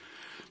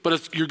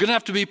But you're going to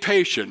have to be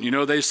patient. You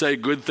know, they say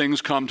good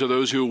things come to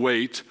those who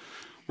wait.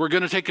 We're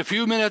going to take a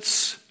few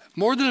minutes,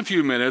 more than a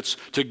few minutes,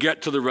 to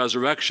get to the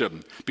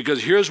resurrection.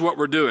 Because here's what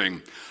we're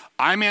doing.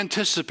 I'm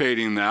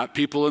anticipating that,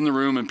 people in the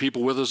room and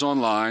people with us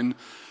online,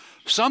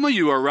 some of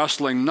you are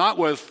wrestling not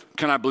with,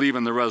 can I believe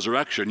in the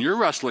resurrection? You're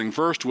wrestling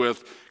first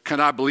with, can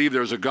I believe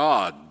there's a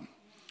God?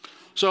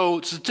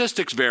 So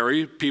statistics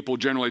vary. People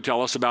generally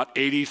tell us about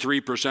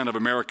 83% of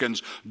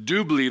Americans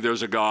do believe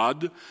there's a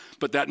God,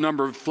 but that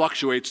number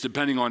fluctuates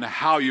depending on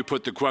how you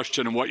put the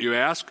question and what you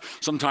ask.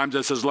 Sometimes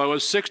it's as low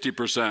as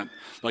 60%,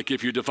 like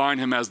if you define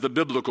him as the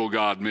biblical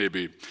God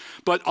maybe.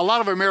 But a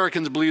lot of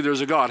Americans believe there's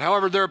a God.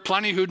 However, there are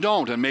plenty who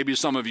don't, and maybe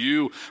some of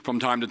you from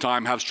time to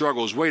time have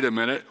struggles. Wait a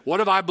minute,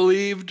 what have I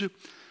believed?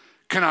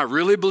 Can I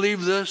really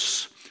believe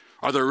this?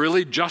 Are there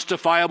really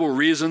justifiable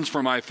reasons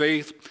for my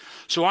faith?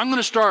 So I'm going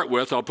to start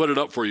with, I'll put it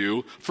up for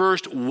you,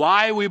 first,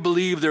 why we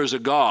believe there's a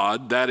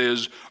God, that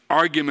is,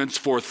 arguments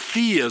for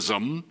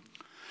theism.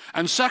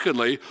 And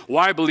secondly,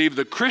 why I believe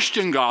the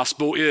Christian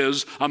gospel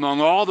is, among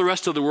all the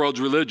rest of the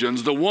world's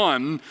religions, the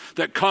one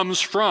that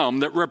comes from,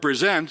 that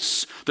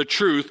represents the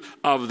truth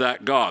of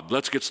that God.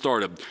 Let's get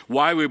started.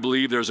 Why we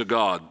believe there's a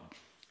God.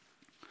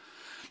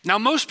 Now,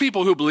 most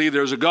people who believe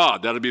there's a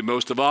God, that would be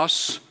most of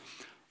us,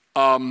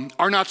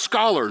 are not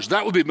scholars.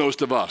 That would be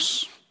most of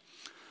us.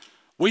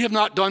 We have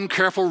not done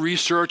careful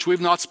research. We've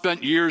not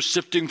spent years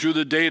sifting through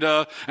the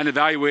data and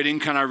evaluating,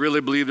 can I really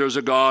believe there's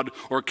a God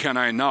or can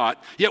I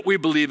not? Yet we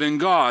believe in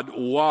God.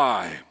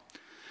 Why?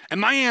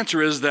 And my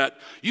answer is that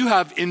you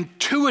have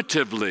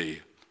intuitively,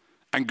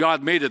 and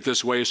God made it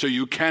this way so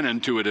you can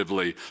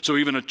intuitively, so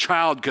even a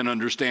child can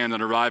understand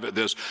and arrive at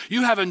this.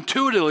 You have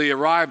intuitively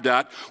arrived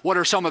at what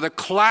are some of the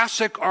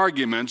classic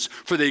arguments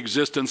for the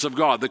existence of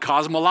God. The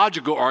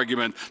cosmological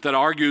argument that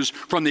argues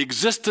from the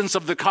existence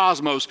of the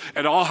cosmos,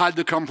 it all had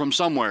to come from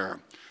somewhere.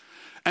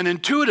 And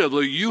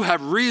intuitively, you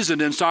have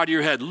reasoned inside of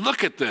your head,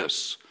 look at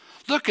this.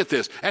 Look at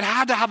this. It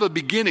had to have a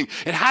beginning.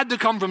 It had to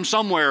come from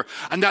somewhere,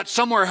 and that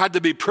somewhere had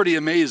to be pretty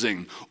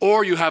amazing.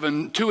 Or you have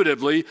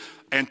intuitively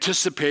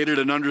anticipated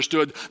and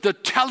understood the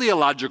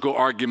teleological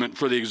argument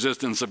for the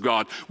existence of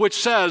God, which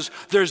says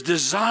there's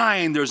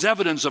design, there's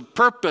evidence of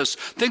purpose,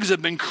 things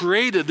have been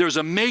created, there's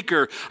a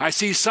maker. I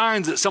see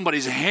signs that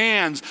somebody's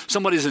hands,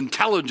 somebody's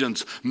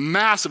intelligence,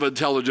 massive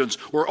intelligence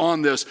were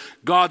on this.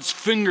 God's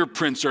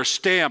fingerprints are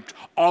stamped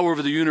all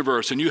over the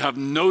universe, and you have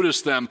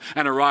noticed them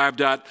and arrived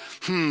at,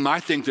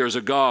 I think there's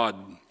a God.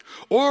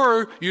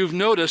 Or you've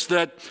noticed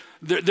that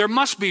there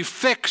must be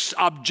fixed,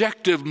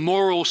 objective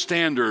moral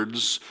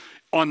standards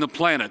on the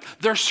planet.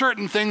 There are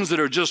certain things that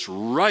are just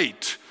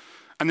right,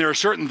 and there are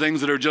certain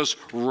things that are just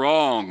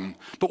wrong.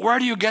 But where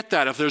do you get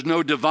that if there's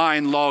no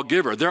divine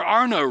lawgiver? There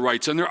are no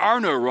rights and there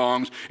are no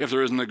wrongs if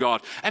there isn't a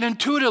God. And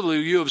intuitively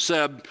you have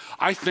said,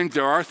 I think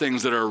there are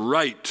things that are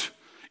right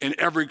in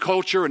every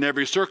culture, in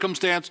every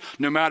circumstance.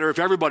 No matter if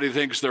everybody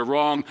thinks they're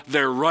wrong,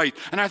 they're right.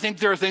 And I think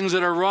there are things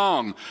that are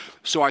wrong.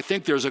 So I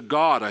think there's a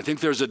God. I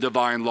think there's a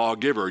divine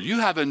lawgiver.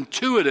 You have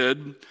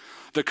intuited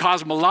the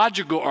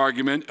cosmological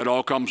argument, it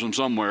all comes from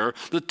somewhere.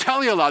 The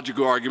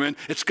teleological argument,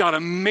 it's got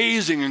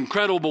amazing,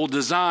 incredible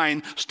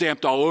design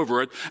stamped all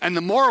over it. And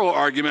the moral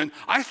argument,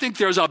 I think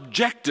there's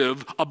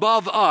objective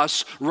above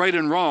us, right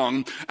and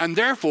wrong. And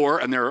therefore,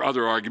 and there are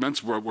other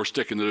arguments, we're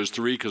sticking to those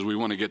three because we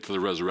want to get to the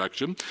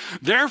resurrection.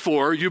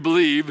 Therefore, you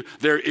believe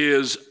there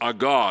is a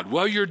God.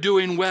 Well, you're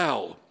doing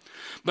well.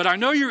 But I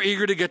know you're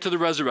eager to get to the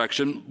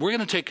resurrection. We're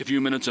going to take a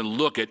few minutes and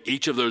look at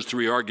each of those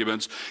three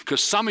arguments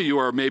because some of you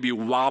are maybe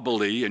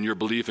wobbly in your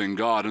belief in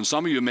God, and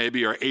some of you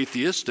maybe are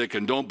atheistic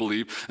and don't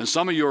believe, and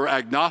some of you are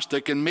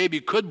agnostic and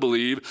maybe could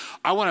believe.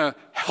 I want to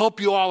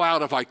help you all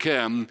out if I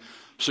can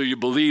so you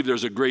believe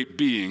there's a great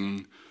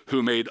being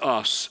who made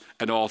us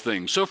and all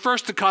things. So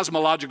first, the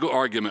cosmological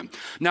argument.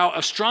 Now,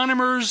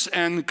 astronomers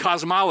and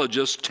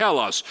cosmologists tell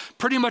us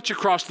pretty much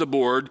across the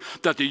board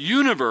that the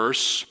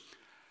universe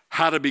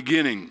had a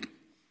beginning.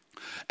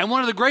 And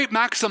one of the great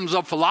maxims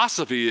of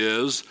philosophy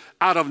is,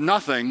 out of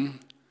nothing,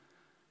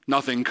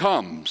 nothing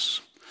comes.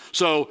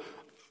 So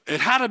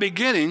it had a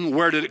beginning.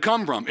 Where did it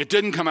come from? It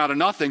didn't come out of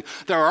nothing.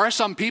 There are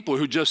some people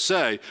who just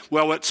say,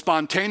 well, it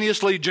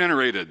spontaneously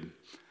generated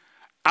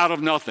out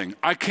of nothing.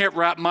 I can't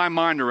wrap my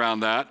mind around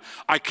that.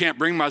 I can't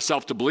bring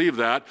myself to believe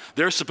that.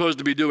 They're supposed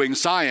to be doing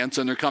science,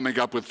 and they're coming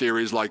up with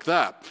theories like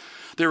that.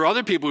 There are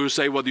other people who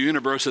say, well, the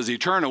universe is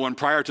eternal, and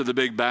prior to the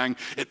Big Bang,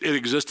 it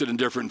existed in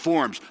different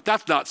forms.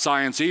 That's not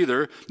science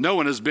either. No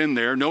one has been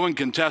there. No one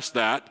can test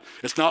that.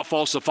 It's not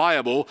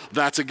falsifiable.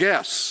 That's a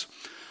guess.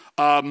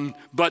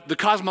 But the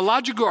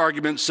cosmological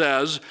argument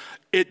says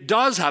it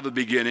does have a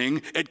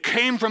beginning. It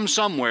came from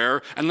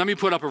somewhere. And let me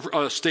put up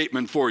a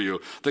statement for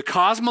you. The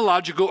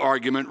cosmological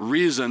argument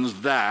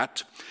reasons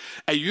that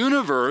a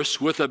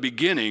universe with a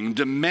beginning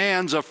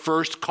demands a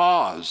first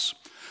cause.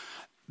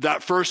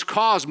 That first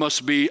cause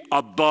must be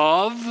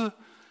above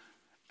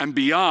and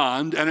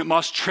beyond, and it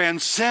must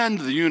transcend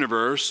the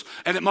universe,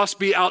 and it must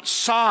be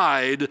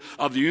outside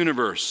of the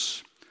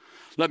universe.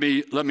 Let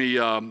me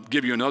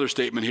give you another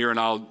statement here, and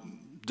I'll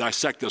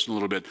dissect this a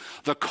little bit.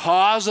 The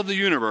cause of the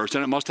universe,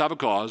 and it must have a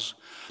cause,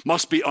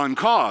 must be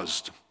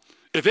uncaused.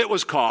 If it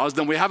was caused,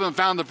 then we haven't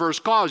found the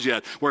first cause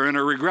yet. We're in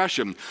a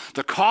regression.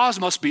 The cause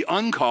must be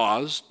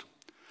uncaused.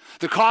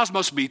 The cause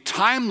must be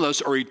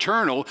timeless or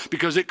eternal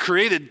because it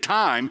created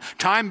time.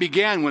 Time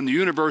began when the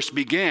universe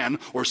began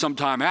or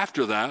sometime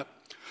after that.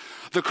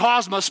 The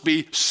cause must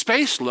be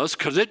spaceless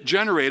because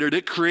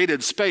it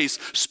created space.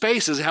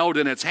 Space is held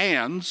in its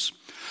hands.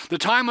 The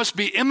time must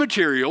be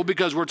immaterial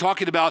because we're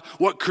talking about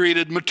what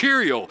created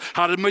material.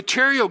 How did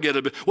material get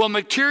it? Well,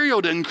 material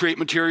didn't create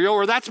material,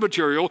 or that's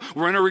material.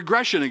 We're in a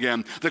regression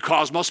again. The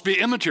cause must be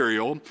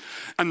immaterial,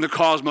 and the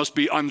cause must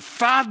be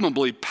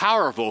unfathomably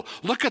powerful.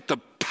 Look at the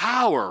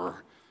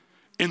power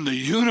in the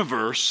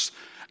universe,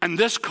 and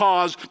this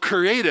cause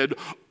created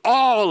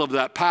all of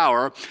that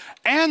power,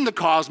 and the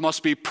cause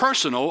must be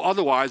personal,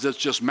 otherwise it's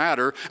just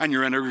matter, and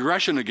you're in a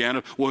regression again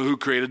of, well, who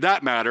created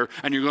that matter,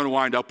 and you're going to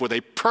wind up with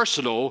a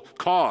personal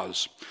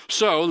cause.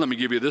 So, let me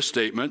give you this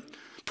statement,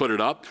 put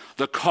it up.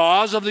 The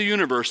cause of the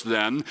universe,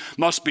 then,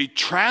 must be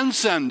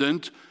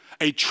transcendent,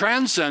 a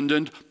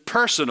transcendent,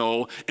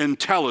 personal,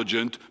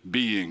 intelligent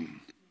being.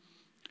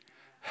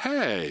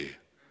 Hey,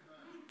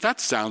 that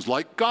sounds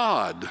like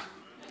God.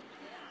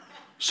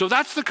 So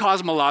that's the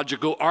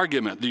cosmological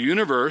argument. The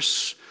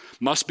universe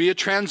must be a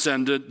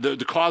transcendent, the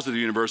cause of the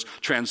universe,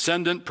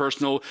 transcendent,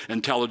 personal,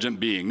 intelligent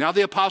being. Now,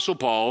 the Apostle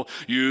Paul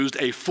used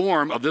a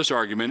form of this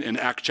argument in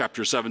Acts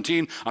chapter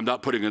 17. I'm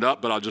not putting it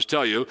up, but I'll just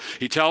tell you.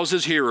 He tells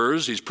his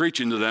hearers, he's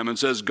preaching to them, and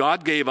says,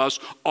 God gave us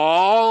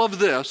all of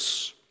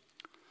this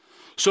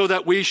so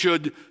that we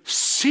should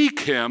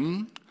seek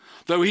him,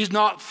 though he's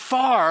not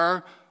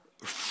far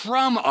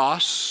from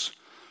us.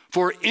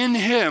 For in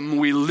him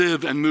we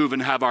live and move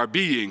and have our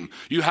being.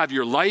 You have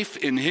your life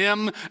in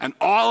him, and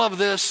all of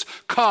this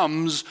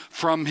comes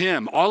from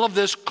him. All of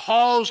this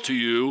calls to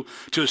you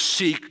to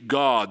seek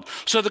God.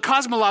 So the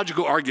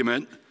cosmological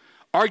argument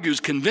argues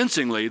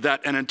convincingly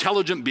that an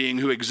intelligent being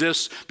who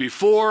exists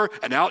before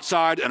and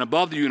outside and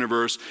above the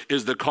universe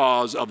is the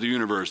cause of the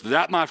universe.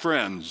 That, my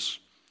friends,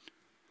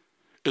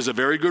 is a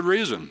very good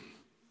reason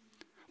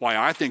why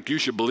I think you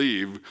should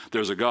believe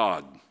there's a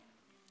God.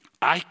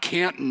 I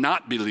can't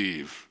not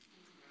believe.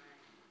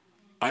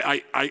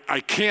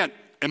 I can't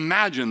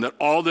imagine that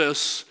all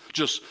this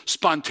just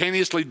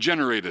spontaneously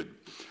generated.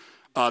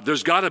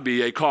 There's got to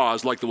be a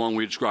cause like the one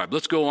we described.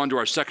 Let's go on to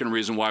our second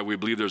reason why we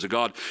believe there's a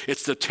God.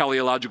 It's the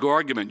teleological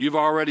argument. You've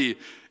already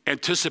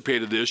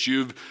anticipated this.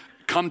 You've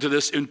come to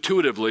this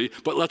intuitively,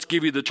 but let's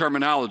give you the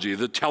terminology,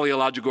 the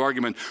teleological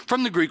argument.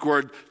 From the Greek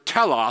word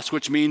telos,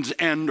 which means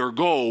end or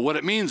goal, what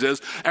it means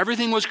is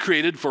everything was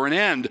created for an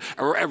end,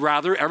 or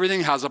rather,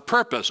 everything has a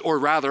purpose, or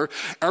rather,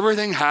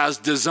 everything has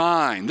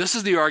design. This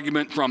is the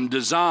argument from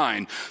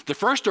design. The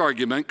first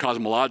argument,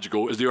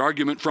 cosmological, is the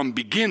argument from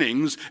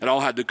beginnings. It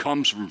all had to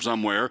come from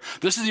somewhere.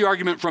 This is the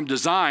argument from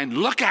design.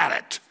 Look at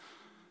it.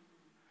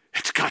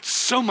 It's got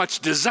so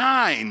much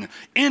design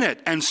in it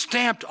and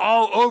stamped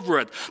all over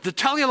it. The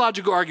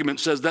teleological argument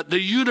says that the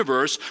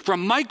universe,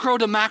 from micro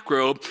to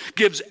macro,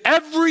 gives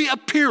every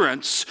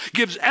appearance,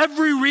 gives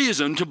every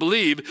reason to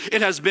believe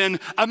it has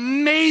been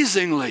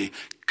amazingly,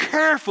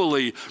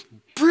 carefully,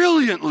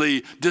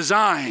 brilliantly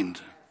designed.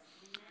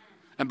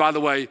 And by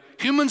the way,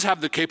 humans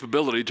have the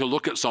capability to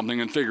look at something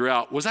and figure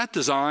out, was that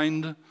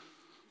designed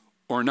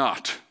or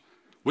not?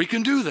 We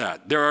can do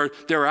that. There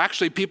are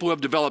actually people who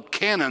have developed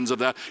canons of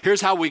that.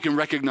 Here's how we can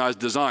recognize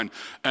design.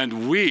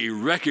 And we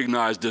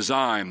recognize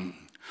design.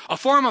 A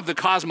form of the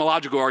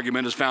cosmological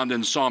argument is found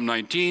in Psalm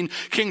 19.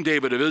 King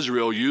David of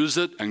Israel used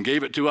it and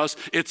gave it to us.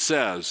 It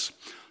says,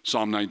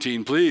 Psalm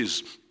 19,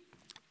 please.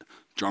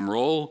 Drum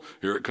roll,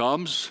 here it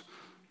comes.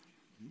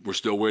 We're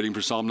still waiting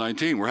for Psalm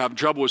 19. We're having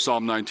trouble with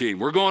Psalm 19.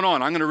 We're going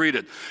on. I'm going to read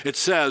it. It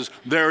says,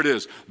 there it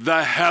is.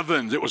 The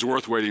heavens, it was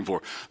worth waiting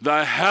for.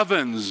 The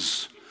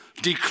heavens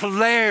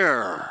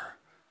declare.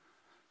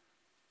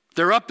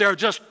 They're up there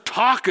just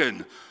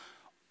talking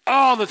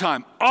all the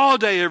time, all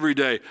day, every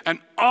day, and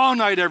all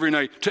night, every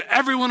night, to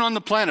everyone on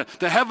the planet.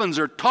 The heavens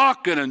are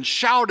talking and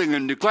shouting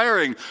and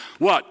declaring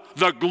what?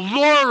 The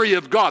glory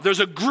of God. There's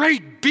a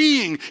great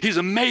being. He's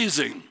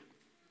amazing.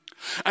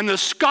 And the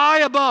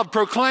sky above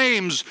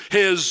proclaims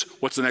his,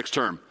 what's the next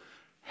term?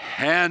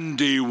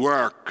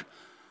 Handiwork.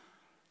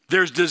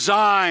 There's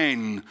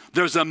design,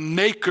 there's a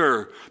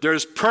maker,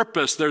 there's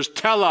purpose, there's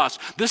telos.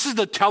 This is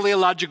the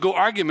teleological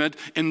argument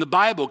in the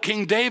Bible.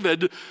 King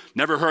David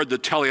never heard the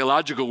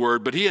teleological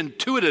word, but he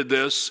intuited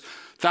this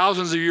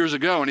thousands of years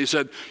ago, and he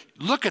said,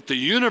 look at the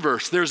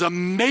universe. There's a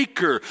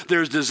maker,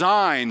 there's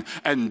design,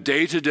 and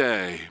day to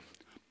day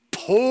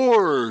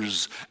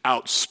pours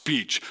out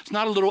speech. It's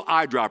not a little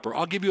eyedropper.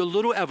 I'll give you a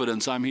little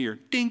evidence I'm here.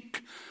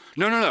 Dink.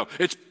 No.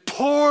 It's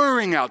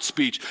pouring out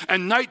speech,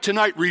 and night to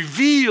night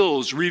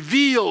reveals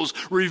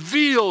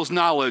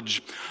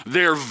knowledge.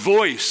 Their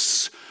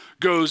voice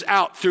goes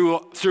out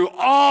through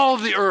all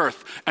the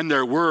earth, and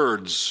their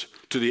words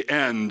to the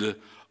end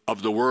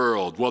of the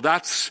world. Well,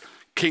 that's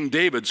King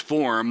David's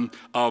form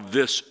of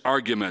this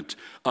argument.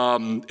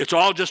 It's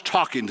all just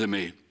talking to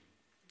me.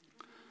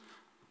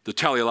 the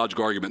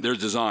teleological argument. There's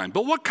design.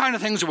 But what kind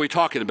of things are we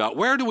talking about?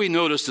 Where do we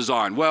notice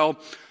design? Well,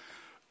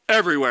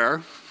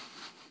 everywhere.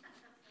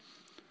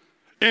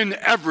 In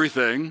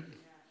everything.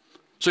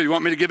 So you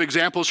want me to give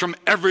examples from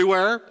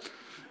everywhere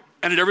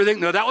and in everything?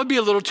 No, that would be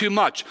a little too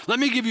much. Let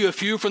me give you a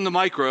few from the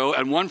micro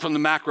and one from the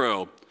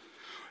macro.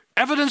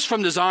 Evidence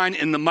from design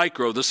in the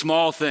micro, the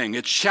small thing.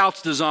 It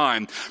shouts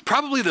design.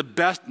 Probably the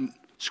best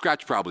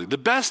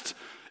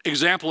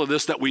example of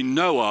this that we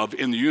know of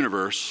in the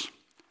universe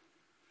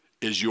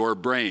is your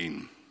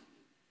brain,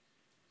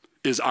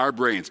 is our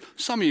brains.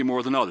 Some of you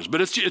more than others, but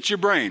it's your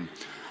brain.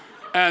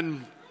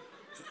 And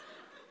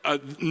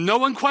no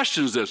one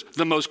questions this.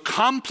 The most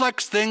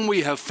complex thing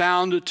we have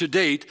found to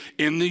date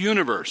in the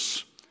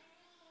universe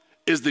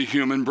is the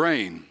human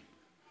brain.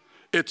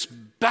 It's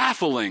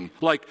baffling.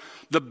 Like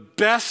the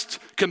best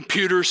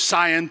computer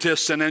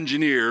scientists and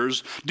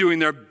engineers doing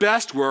their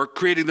best work,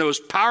 creating those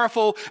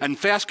powerful and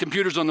fast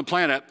computers on the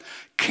planet,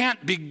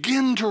 can't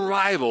begin to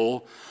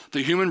rival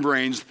the human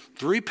brain's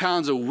 3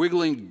 pounds of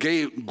wiggling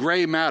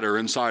gray matter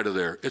inside of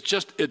there.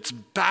 It's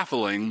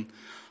baffling,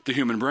 the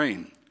human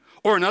brain.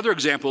 Or another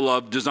example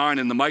of design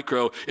in the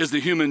micro is the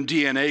human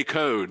DNA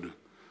code.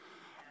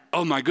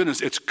 Oh my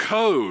goodness, it's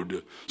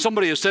code.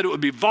 Somebody has said it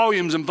would be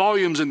volumes and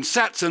volumes and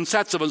sets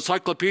of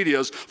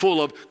encyclopedias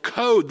full of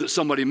code that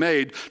somebody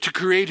made to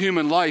create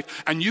human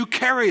life. And you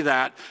carry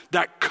that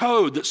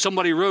code that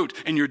somebody wrote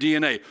in your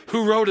DNA.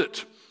 Who wrote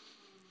it?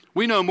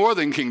 We know more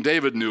than King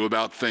David knew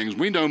about things.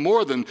 We know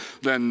more than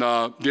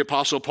the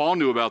Apostle Paul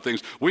knew about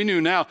things. We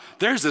knew now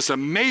there's this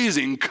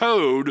amazing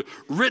code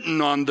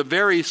written on the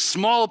very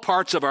small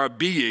parts of our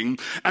being.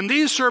 And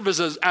these serve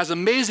as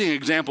amazing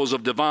examples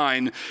of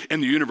divine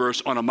in the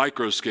universe on a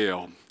micro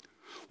scale.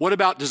 What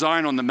about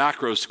design on the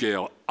macro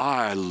scale?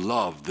 I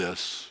love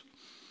this.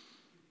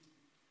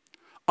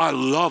 I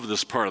love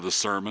this part of the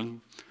sermon.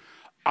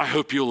 I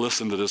hope you'll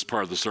listen to this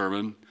part of the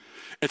sermon.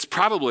 It's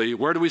probably,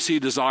 where do we see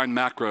design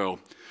macro?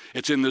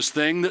 It's in this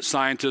thing that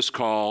scientists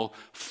call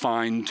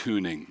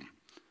fine-tuning.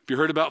 Have you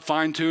heard about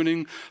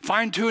fine-tuning?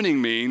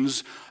 Fine-tuning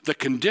means the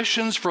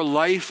conditions for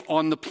life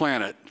on the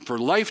planet, for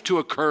life to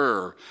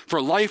occur,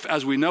 for life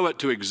as we know it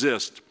to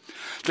exist.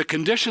 The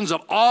conditions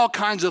of all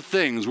kinds of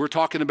things. We're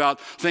talking about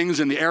things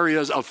in the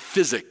areas of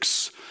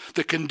physics.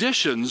 The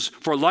conditions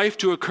for life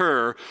to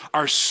occur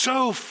are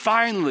so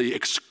finely,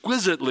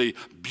 exquisitely,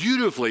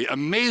 beautifully,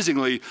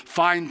 amazingly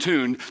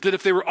fine-tuned that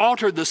if they were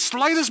altered the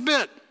slightest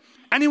bit,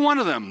 any one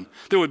of them,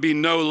 there would be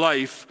no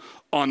life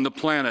on the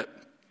planet.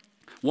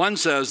 One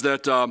says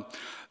that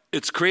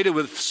it's created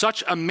with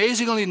such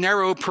amazingly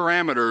narrow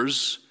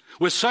parameters,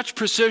 with such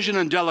precision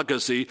and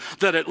delicacy,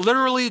 that it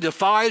literally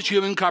defies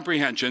human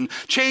comprehension,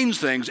 change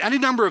things, any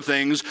number of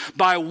things,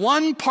 by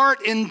 1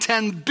 part in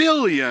 10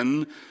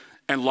 billion,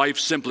 and life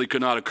simply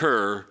could not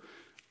occur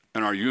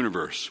in our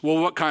universe.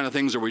 Well, what kind of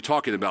things are we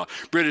talking about?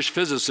 British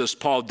physicist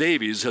Paul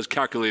Davies has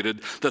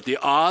calculated that the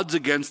odds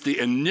against the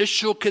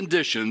initial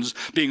conditions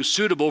being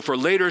suitable for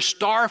later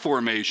star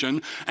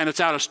formation, and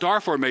it's out of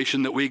star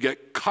formation that we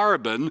get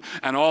carbon,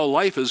 and all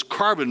life is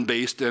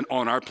carbon-based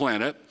on our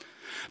planet.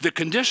 The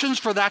conditions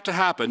for that to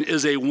happen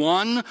is a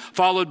 1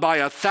 followed by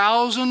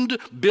 1,000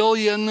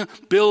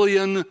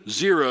 billion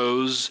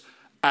zeros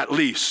at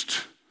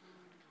least.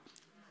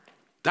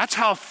 That's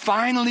how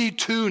finely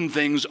tuned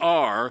things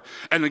are.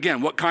 And again,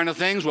 what kind of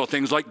things? Well,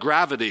 things like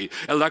gravity,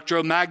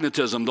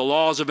 electromagnetism, the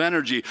laws of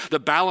energy, the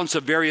balance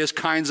of various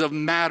kinds of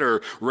matter,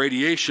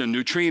 radiation,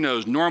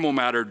 neutrinos, normal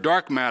matter,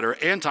 dark matter,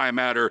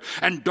 antimatter,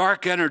 and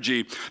dark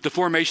energy, the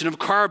formation of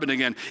carbon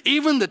again.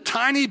 Even the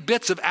tiny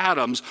bits of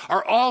atoms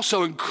are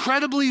also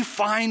incredibly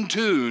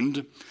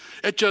fine-tuned.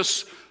 It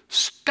just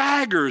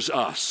staggers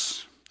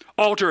us.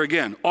 Alter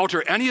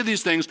any of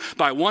these things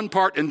by 1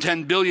 part in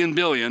 10 billion,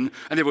 and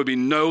there would be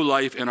no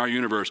life in our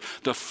universe.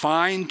 The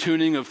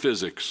fine-tuning of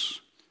physics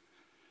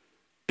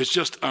is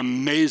just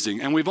amazing.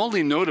 And we've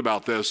only known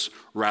about this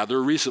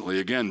rather recently.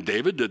 Again,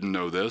 David didn't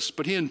know this,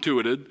 but he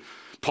intuited.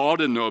 Paul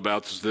didn't know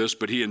about this,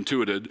 but he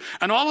intuited.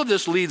 And all of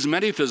this leads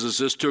many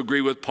physicists to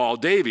agree with Paul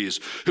Davies,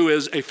 who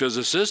is a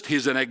physicist.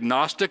 He's an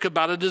agnostic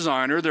about a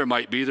designer. There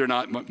might be,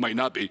 might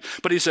not be.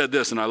 But he said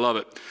this, and I love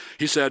it.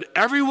 He said,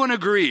 everyone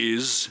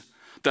agrees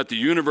that the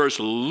universe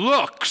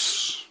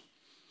looks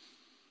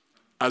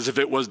as if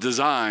it was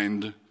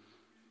designed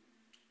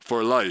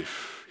for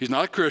life. He's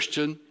not a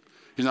Christian.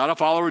 He's not a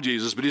follower of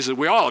Jesus, but he said,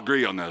 we all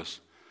agree on this.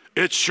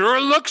 It sure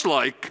looks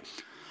like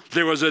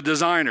there was a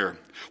designer.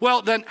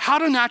 Well, then how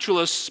do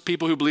naturalists,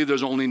 people who believe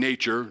there's only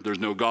nature, there's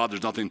no God,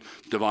 there's nothing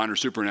divine or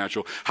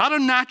supernatural, how do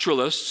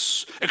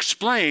naturalists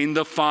explain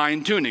the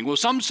fine-tuning? Well,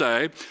 some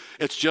say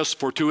it's just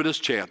fortuitous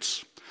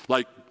chance.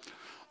 Like,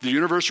 the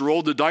universe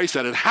rolled the dice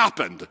and it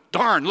happened.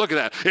 Darn, look at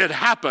that. It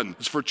happened.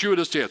 It's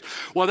fortuitous chance.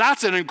 Well,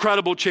 that's an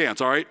incredible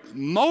chance, all right?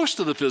 Most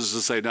of the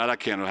physicists say, no, that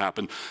can't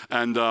happen.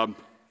 And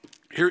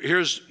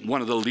here's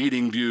one of the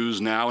leading views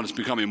now, and it's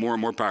becoming more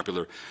and more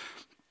popular.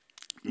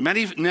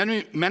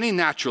 Many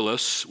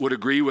naturalists would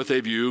agree with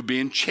a view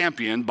being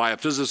championed by a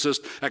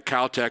physicist at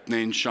Caltech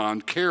named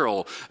Sean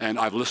Carroll. And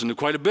I've listened to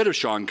quite a bit of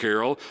Sean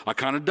Carroll. I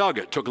kind of dug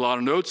it, took a lot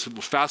of notes,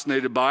 was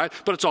fascinated by it,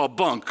 but it's all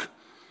bunk.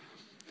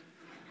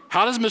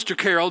 How does Mr.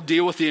 Carroll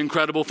deal with the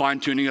incredible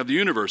fine-tuning of the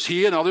universe?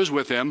 He and others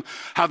with him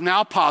have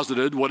now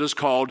posited what is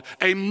called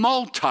a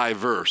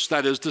multiverse.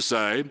 That is to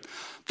say,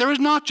 there is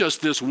not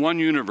just this one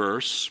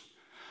universe.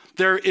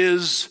 There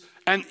is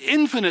an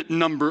infinite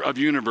number of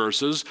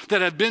universes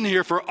that have been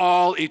here for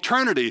all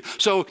eternity.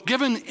 So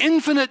given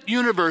infinite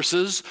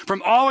universes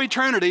from all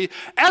eternity,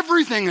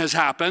 everything has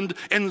happened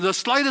in the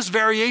slightest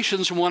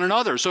variations from one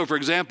another. So for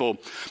example,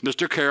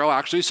 Mr. Carroll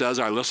actually says,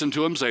 I listened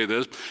to him say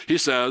this, he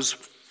says,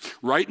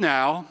 right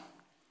now,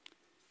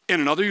 in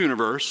another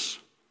universe,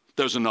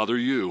 there's another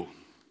you.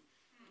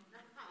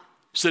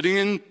 Sitting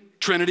in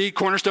Trinity,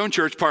 Cornerstone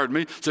Church,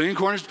 sitting in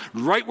Cornerstone,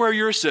 right where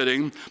you're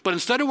sitting, but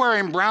instead of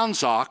wearing brown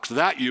socks,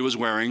 that you is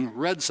wearing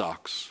red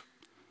socks.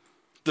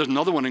 There's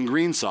another one in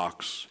green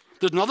socks.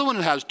 There's another one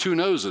that has two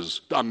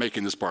noses. I'm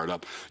making this part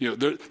up.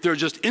 There are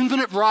just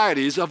infinite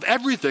varieties of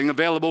everything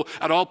available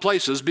at all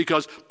places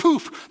because,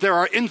 poof, there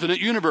are infinite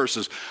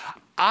universes.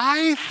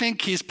 I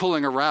think he's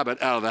pulling a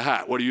rabbit out of the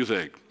hat. What do you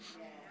think?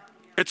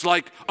 It's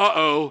like,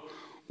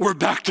 we're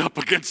backed up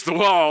against the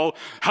wall.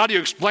 How do you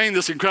explain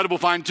this incredible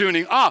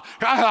fine-tuning? I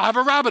have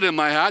a rabbit in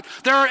my hat.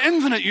 There are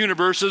infinite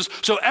universes,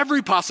 so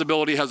every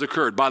possibility has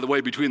occurred. By the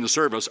way, between the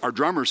service, our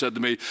drummer said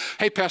to me,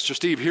 hey, Pastor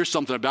Steve, here's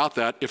something about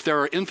that. If there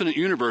are infinite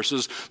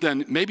universes,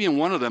 then maybe in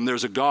one of them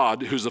there's a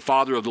God who's the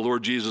Father of the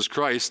Lord Jesus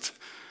Christ.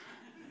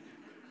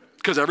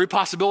 Because every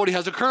possibility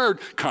has occurred.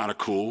 Kind of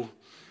cool.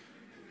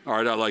 All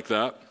right, I like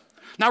that.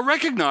 Now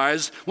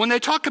recognize, when they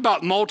talk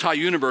about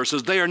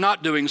multi-universes, they are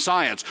not doing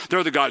science.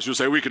 They're the guys who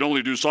say, we can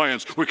only do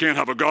science. We can't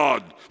have a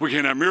God. We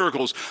can't have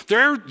miracles.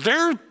 They're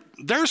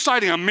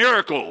citing a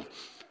miracle.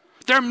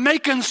 They're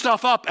making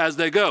stuff up as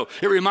they go.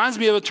 It reminds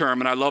me of a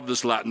term, and I love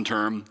this Latin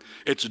term.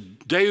 It's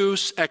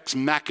deus ex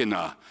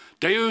machina.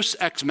 Deus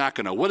ex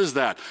machina. What is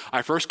that?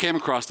 I first came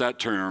across that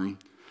term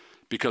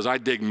because I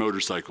dig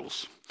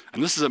motorcycles.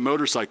 And this is a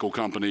motorcycle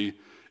company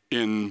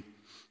in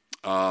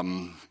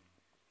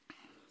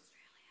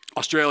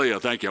Australia,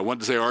 thank you. I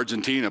wanted to say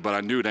Argentina, but I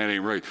knew that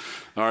ain't right.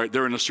 All right,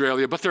 they're in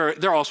Australia, but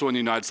they're also in the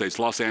United States,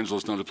 Los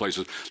Angeles and other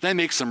places. They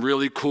make some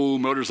really cool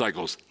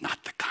motorcycles.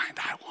 Not the kind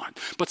I want,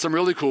 but some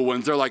really cool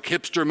ones. They're like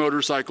hipster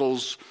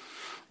motorcycles.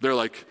 They're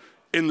like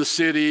in the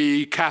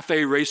city,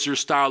 cafe racer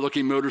style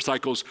looking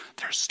motorcycles.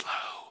 They're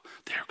slow.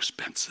 They're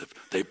expensive.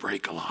 They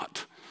break a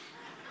lot.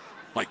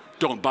 Like,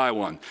 don't buy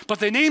one. But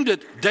they named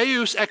it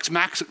Deus ex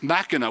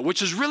machina,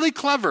 which is really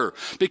clever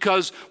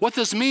because what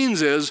this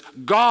means is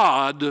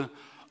God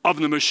of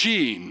the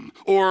machine,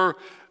 or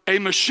a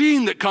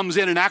machine that comes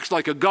in and acts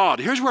like a god.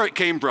 Here's where it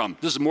came from.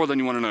 This is more than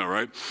you want to know,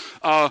 right?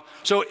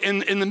 So in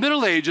the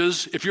Middle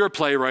Ages, if you're a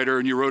playwright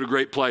and you wrote a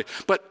great play,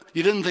 but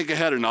you didn't think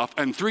ahead enough,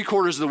 and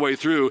 3/4 of the way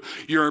through,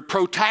 your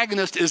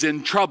protagonist is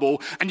in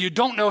trouble, and you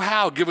don't know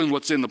how, given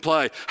what's in the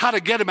play, how to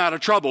get him out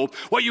of trouble,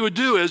 what you would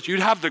do is you'd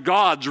have the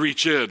gods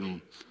reach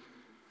in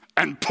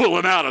and pull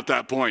him out at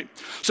that point.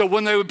 So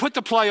when they would put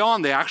the play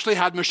on, they actually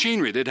had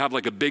machinery. They'd have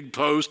like a big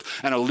post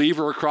and a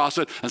lever across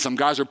it, and some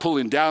guys are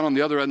pulling down on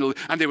the other end,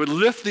 and they would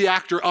lift the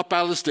actor up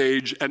out of the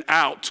stage and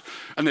out,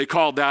 and they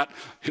called that,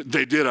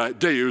 they did a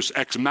Deus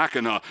ex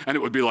machina, and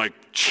it would be like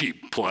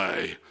cheap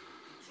play.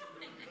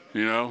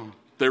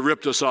 They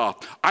ripped us off.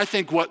 I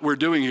think what we're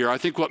doing here, I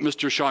think what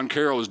Mr. Sean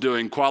Carroll is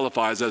doing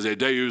qualifies as a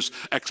Deus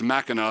ex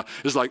machina,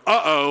 is like,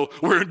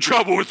 we're in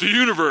trouble with the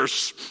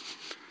universe.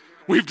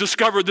 We've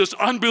discovered this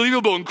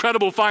unbelievable,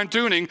 incredible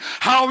fine-tuning.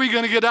 How are we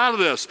going to get out of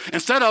this?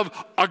 Instead of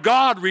a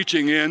God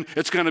reaching in,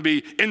 it's going to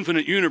be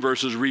infinite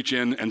universes reach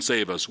in and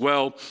save us.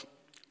 Well,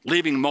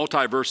 leaving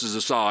multiverses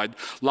aside,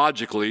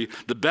 logically,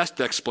 the best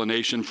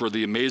explanation for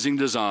the amazing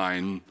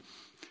design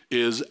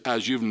is,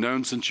 as you've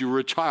known since you were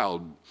a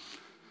child,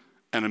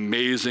 an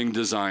amazing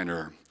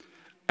designer.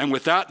 And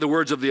with that, the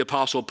words of the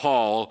Apostle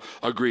Paul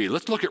agree.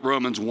 Let's look at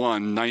Romans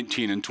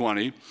 1:19 and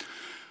 20.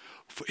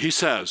 He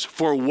says,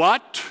 for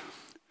what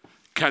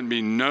can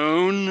be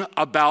known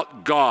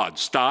about God?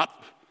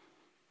 Stop.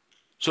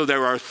 So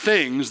there are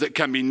things that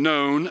can be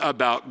known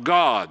about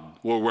God.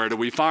 Well, where do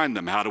we find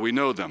them? How do we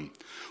know them?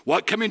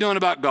 What can be known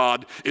about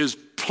God is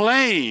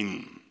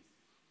plain.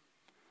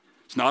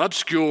 It's not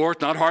obscure.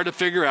 It's not hard to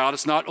figure out.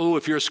 It's not,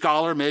 if you're a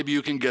scholar, maybe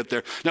you can get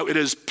there. No, it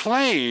is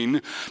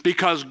plain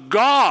because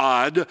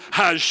God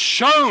has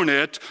shown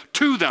it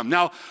to them.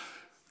 Now,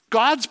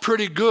 God's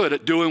pretty good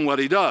at doing what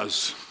he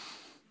does.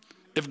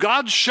 If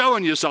God's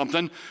showing you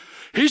something,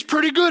 he's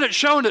pretty good at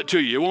showing it to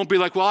you. It won't be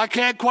like, well, I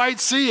can't quite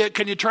see it.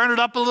 Can you turn it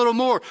up a little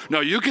more? No,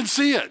 you can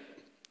see it.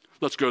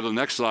 Let's go to the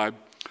next slide.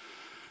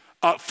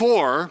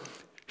 For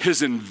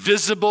his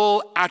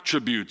invisible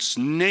attributes,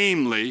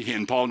 namely,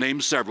 and Paul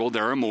names several,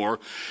 there are more,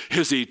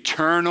 his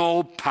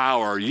eternal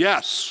power.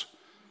 Yes,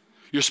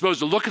 you're supposed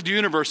to look at the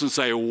universe and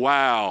say,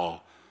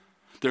 wow,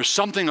 there's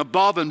something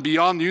above and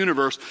beyond the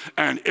universe,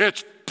 and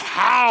it's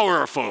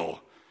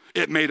powerful.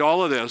 It made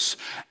all of this.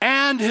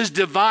 And his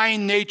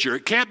divine nature.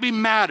 It can't be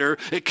matter.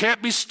 It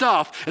can't be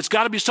stuff. It's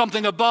got to be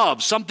something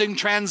above, something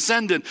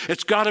transcendent.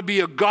 It's got to be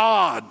a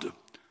God.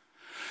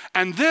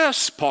 And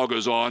this, Paul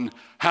goes on,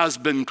 has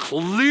been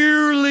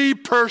clearly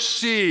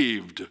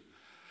perceived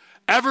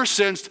ever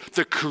since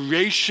the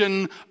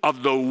creation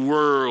of the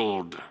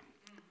world.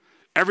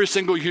 Every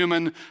single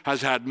human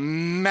has had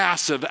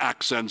massive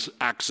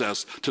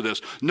access to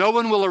this. No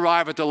one will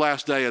arrive at the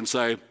last day and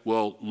say,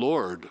 well,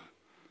 Lord,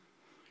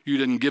 you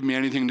didn't give me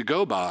anything to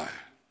go by.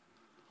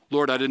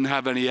 Lord, I didn't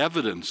have any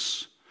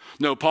evidence.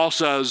 No, Paul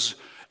says,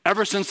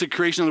 ever since the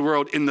creation of the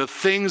world, in the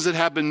things that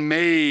have been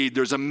made,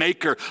 there's a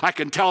maker. I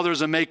can tell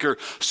there's a maker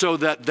so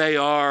that they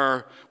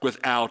are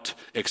without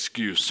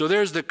excuse. So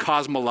there's the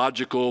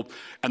cosmological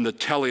and the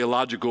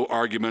teleological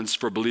arguments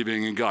for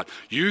believing in God.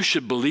 You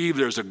should believe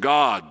there's a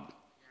God.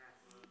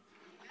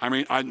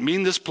 I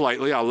mean this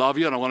politely. I love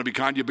you and I want to be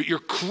kind to you, but you're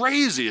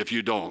crazy if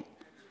you don't.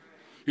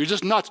 You're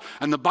just nuts.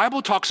 And the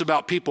Bible talks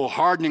about people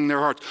hardening their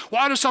hearts.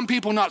 Why do some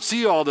people not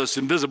see all this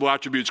invisible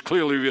attributes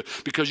clearly?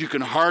 Because you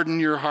can harden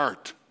your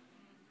heart.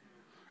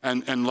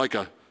 And like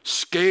a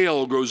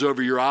scale goes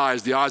over your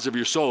eyes, the eyes of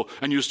your soul,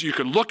 and you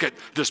can look at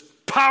this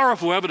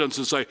powerful evidence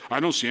and say,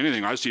 I don't see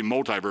anything. I see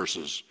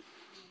multiverses.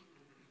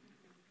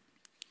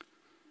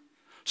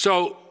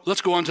 So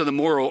let's go on to the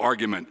moral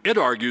argument. It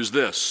argues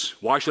this.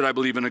 Why should I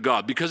believe in a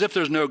God? Because if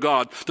there's no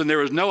God, then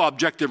there is no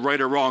objective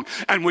right or wrong.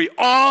 And we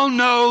all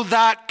know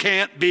that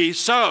can't be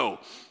so.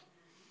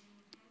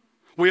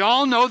 We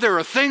all know there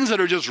are things that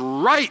are just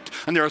right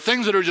and there are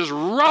things that are just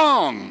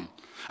wrong.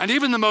 And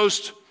even the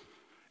most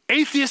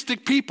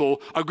atheistic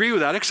people agree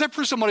with that, except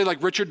for somebody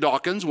like Richard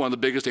Dawkins, one of the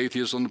biggest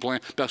atheists on the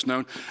planet, best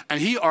known. And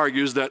he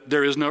argues that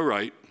there is no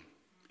right.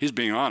 He's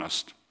being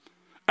honest.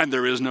 And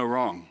there is no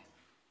wrong.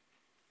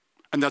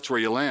 And that's where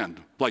you land.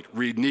 Like,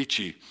 read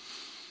Nietzsche.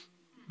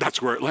 That's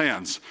where it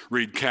lands.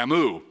 Read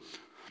Camus.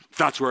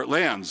 That's where it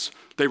lands.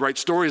 They write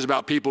stories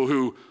about people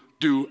who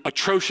do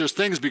atrocious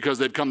things because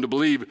they've come to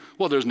believe,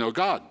 well, there's no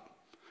God.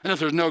 And if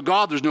there's no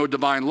God, there's no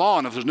divine law.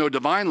 And if there's no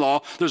divine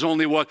law, there's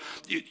only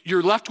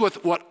you're left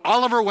with what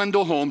Oliver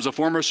Wendell Holmes, a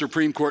former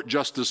Supreme Court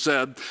justice,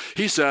 said.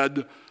 He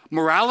said,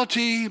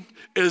 morality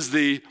is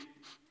the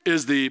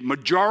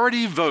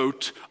majority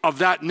vote of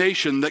that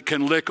nation that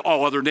can lick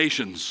all other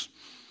nations.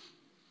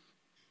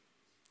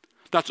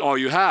 That's all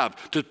you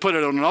have. To put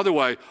it in another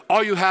way,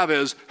 all you have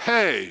is,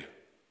 hey,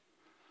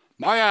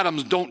 my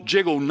atoms don't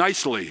jiggle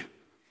nicely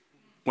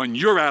when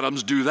your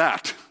atoms do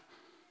that.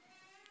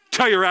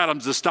 Tell your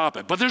atoms to stop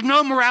it. But there's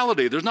no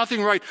morality. There's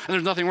nothing right and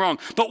there's nothing wrong.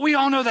 But we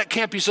all know that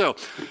can't be so.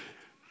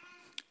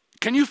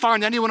 Can you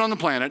find anyone on the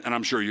planet, and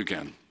I'm sure you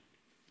can,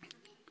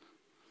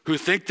 who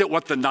think that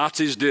what the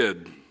Nazis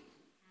did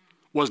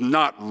was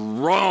not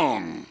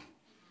wrong?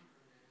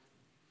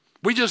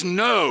 We just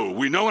know.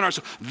 We know in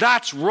ourselves,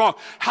 that's wrong.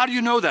 How do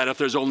you know that if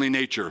there's only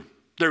nature?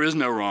 There is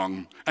no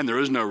wrong and there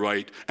is no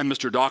right. And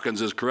Mr.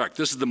 Dawkins is correct.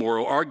 This is the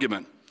moral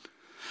argument.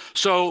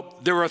 So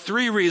there are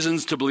 3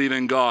 reasons to believe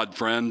in God,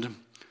 friend.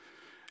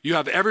 You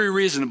have every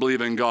reason to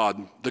believe in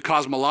God. The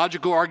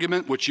cosmological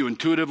argument, which you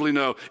intuitively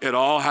know, it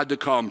all had to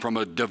come from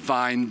a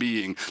divine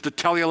being. The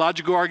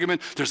teleological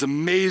argument, there's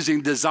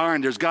amazing design.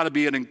 There's got to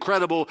be an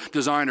incredible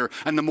designer.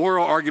 And the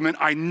moral argument,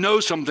 I know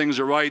some things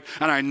are right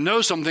and I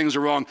know some things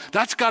are wrong.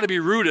 That's got to be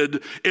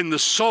rooted in the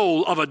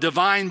soul of a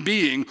divine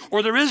being,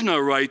 or there is no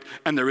right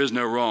and there is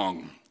no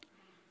wrong.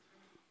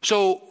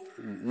 So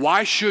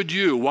why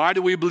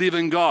do we believe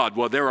in God?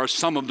 Well, there are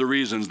some of the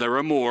reasons. There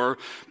are more,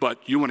 but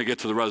you want to get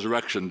to the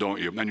resurrection, don't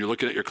you? And you're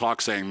looking at your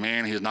clock saying,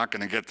 man, he's not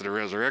going to get to the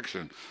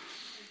resurrection.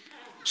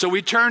 So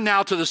we turn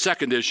now to the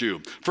second issue.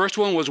 First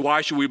one was,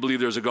 why should we believe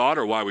there's a God,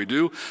 or why we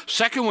do?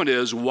 Second one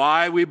is,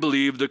 why we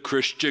believe the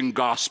Christian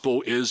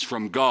gospel is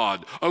from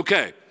God.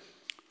 Okay.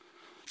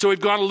 So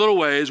we've gone a little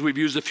ways. We've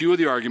used a few of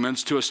the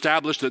arguments to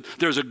establish that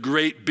there's a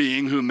great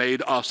being who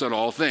made us and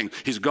all things.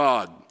 He's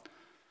God.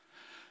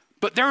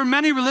 But there are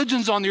many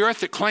religions on the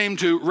earth that claim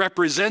to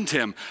represent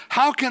him.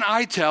 How can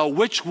I tell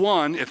which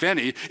one, if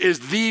any,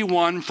 is the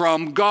one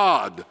from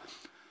God?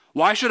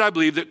 Why should I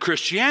believe that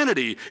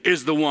Christianity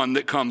is the one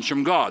that comes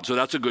from God? So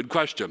that's a good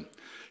question.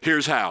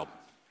 Here's how.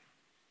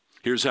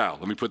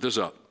 Let me put this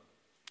up.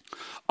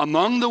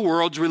 Among the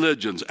world's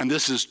religions, and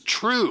this is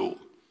true,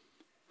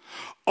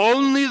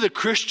 only the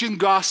Christian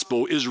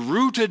gospel is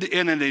rooted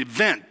in an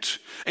event,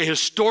 a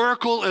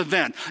historical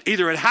event.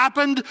 Either it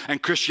happened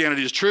and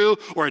Christianity is true,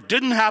 or it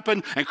didn't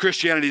happen and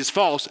Christianity is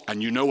false.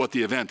 And you know what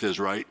the event is,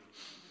 right?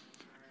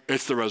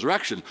 It's the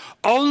resurrection.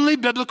 Only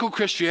biblical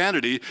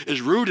Christianity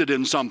is rooted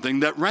in something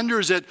that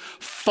renders it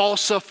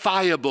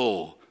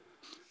falsifiable.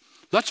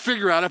 Let's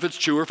figure out if it's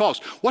true or false.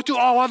 What do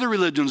all other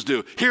religions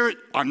do? Here,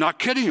 I'm not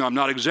kidding you. I'm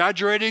not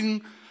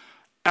exaggerating.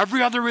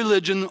 Every other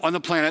religion on the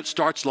planet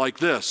starts like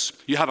this.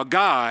 You have a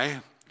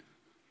guy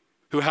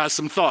who has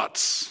some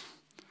thoughts,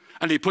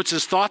 and he puts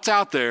his thoughts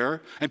out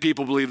there, and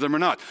people believe them or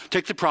not.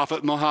 Take the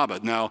Prophet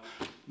Muhammad. Now,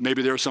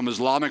 maybe there are some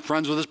Islamic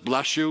friends with us.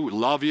 Bless you,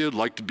 love you,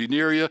 like to be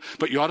near you,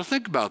 but you ought to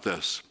think about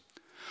this.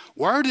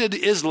 Where did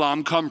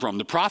Islam come from?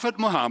 The Prophet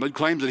Muhammad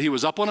claims that he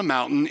was up on a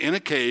mountain in a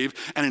cave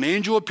and an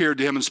angel appeared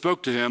to him and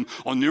spoke to him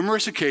on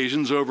numerous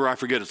occasions over, I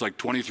forget, it's like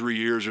 23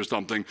 years or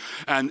something.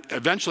 And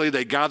eventually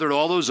they gathered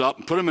all those up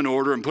and put them in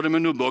order and put them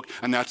into a book,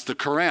 and that's the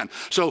Quran.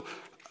 So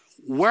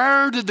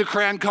where did the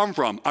Quran come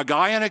from? A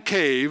guy in a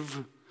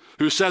cave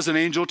who says an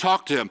angel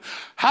talked to him.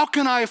 How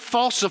can I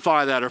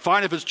falsify that or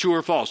find if it's true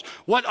or false?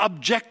 What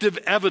objective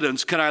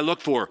evidence can I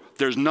look for?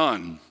 There's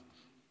none.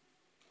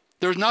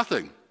 There's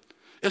nothing.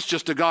 It's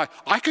just a guy.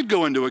 I could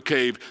go into a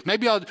cave,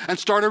 and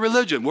start a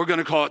religion. We're going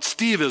to call it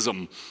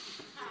Steveism.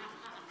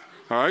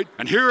 All right?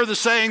 And here are the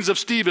sayings of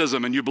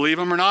Steveism, and you believe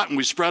them or not, and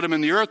we spread them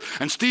in the earth,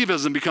 and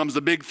Steveism becomes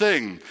the big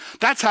thing.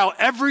 That's how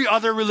every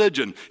other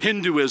religion,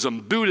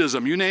 Hinduism,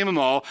 Buddhism, you name them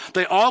all,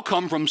 they all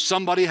come from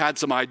somebody had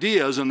some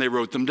ideas and they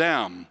wrote them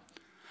down.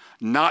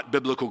 Not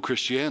biblical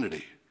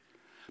Christianity.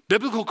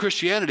 Biblical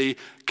Christianity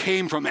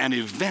came from an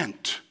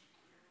event.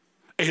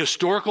 A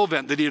historical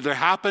event that either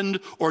happened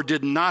or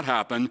did not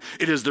happen.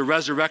 It is the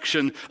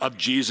resurrection of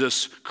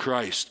Jesus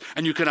Christ.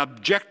 And you can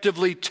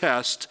objectively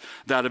test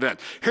that event.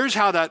 Here's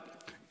how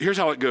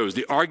it goes.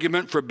 The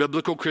argument for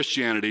biblical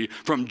Christianity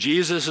from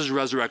Jesus'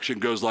 resurrection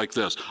goes like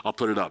this. I'll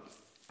put it up.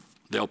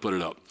 They'll put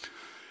it up.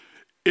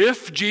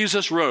 If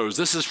Jesus rose,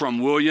 this is from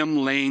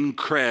William Lane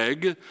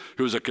Craig,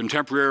 who's a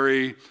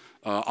contemporary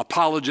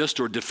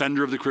apologist or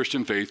defender of the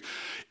Christian faith.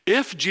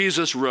 If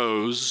Jesus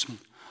rose,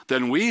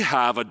 then we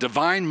have a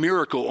divine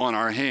miracle on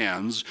our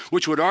hands,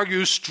 which would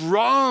argue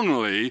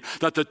strongly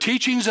that the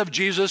teachings of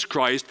Jesus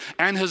Christ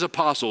and his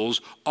apostles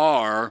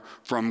are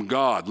from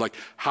God. Like,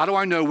 how do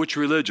I know which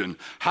religion?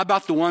 How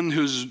about the one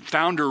whose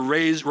founder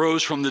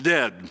rose from the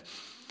dead?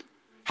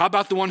 How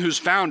about the one whose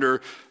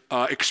founder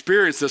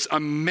experienced this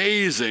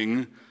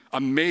amazing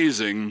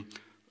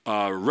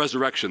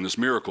resurrection, this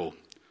miracle?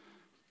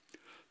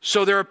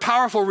 So there are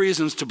powerful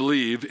reasons to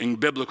believe in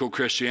biblical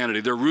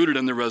Christianity. They're rooted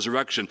in the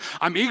resurrection.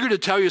 I'm eager to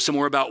tell you some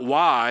more about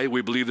why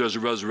we believe there's a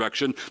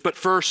resurrection. But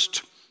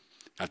first,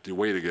 I have to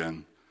wait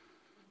again.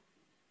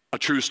 A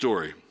true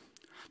story.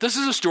 This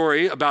is a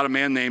story about a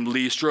man named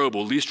Lee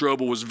Strobel. Lee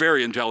Strobel was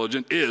very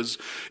intelligent, is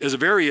a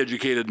very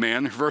educated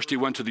man. First he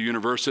went to the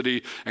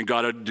university and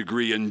got a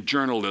degree in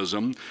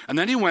journalism. And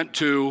then he went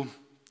to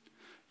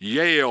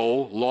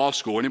Yale Law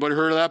School. Anybody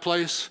heard of that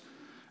place?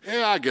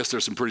 Yeah, I guess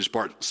there's some pretty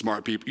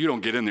smart people. You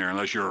don't get in there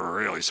unless you're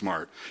really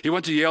smart. He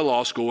went to Yale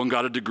Law School and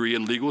got a degree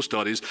in legal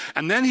studies,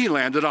 and then he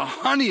landed a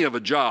honey of a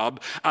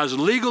job as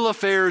legal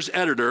affairs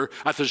editor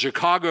at the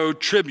Chicago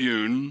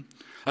Tribune.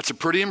 That's a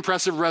pretty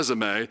impressive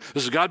resume.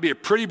 This has got to be a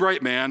pretty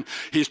bright man.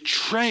 He's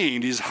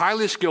trained, he's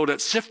highly skilled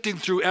at sifting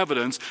through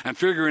evidence and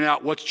figuring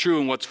out what's true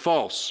and what's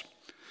false.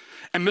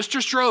 And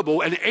Mr.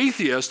 Strobel, an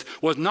atheist,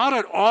 was not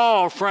at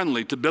all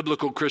friendly to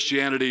biblical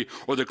Christianity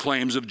or the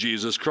claims of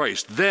Jesus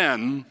Christ.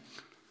 Then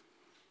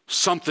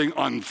something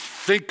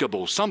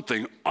unthinkable,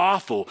 something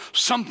awful,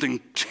 something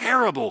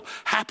terrible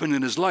happened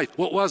in his life.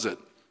 What was it?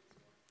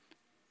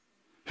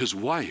 His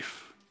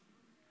wife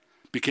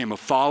became a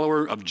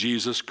follower of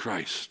Jesus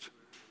Christ.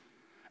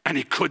 And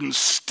he couldn't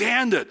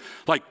stand it.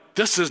 Like,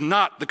 this is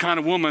not the kind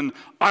of woman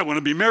I want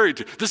to be married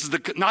to. This is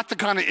not the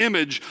kind of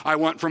image I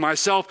want for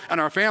myself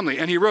and our family.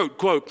 And he wrote,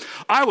 quote,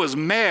 I was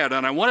mad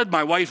and I wanted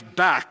my wife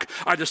back.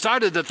 I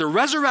decided that the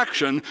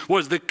resurrection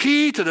was the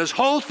key to this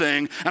whole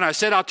thing, and I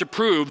set out to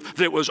prove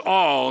that it was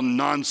all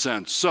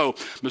nonsense. So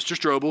Mr.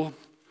 Strobel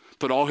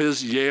put all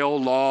his Yale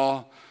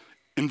Law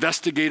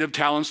investigative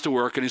talents to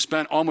work, and he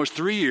spent almost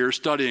 3 years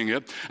studying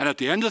it. And at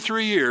the end of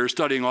 3 years,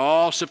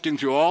 sifting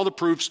through all the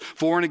proofs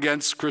for and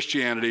against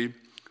Christianity,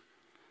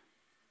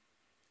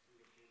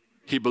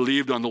 he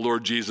believed on the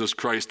Lord Jesus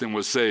Christ and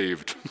was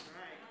saved.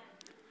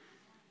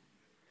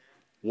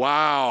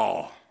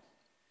 Wow.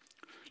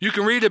 You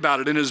can read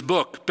about it in his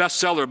book,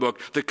 bestseller book,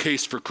 The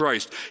Case for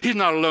Christ. He's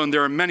not alone.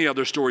 There are many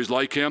other stories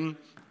like him.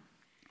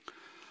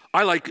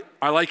 I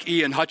like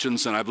Ian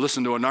Hutchinson. I've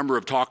listened to a number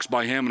of talks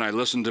by him, and I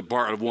listened to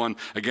part of one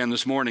again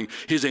this morning.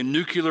 He's a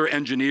nuclear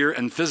engineer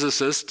and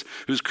physicist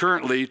who's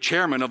currently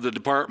chairman of the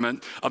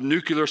Department of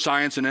Nuclear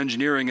Science and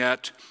Engineering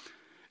at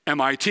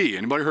MIT.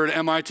 Anybody heard of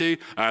MIT?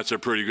 That's a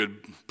pretty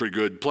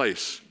good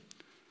place.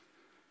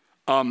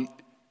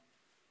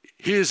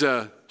 He is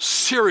a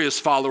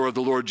serious follower of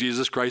the Lord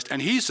Jesus Christ, and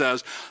he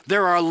says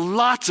there are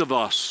lots of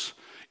us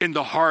in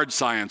the hard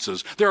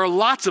sciences. There are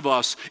lots of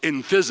us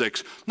in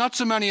physics, not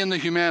so many in the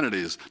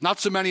humanities, not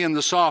so many in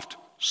the soft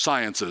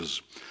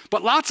sciences.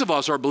 But lots of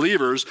us are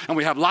believers, and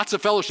we have lots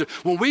of fellowship.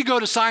 When we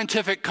go to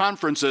scientific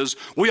conferences,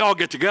 we all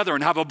get together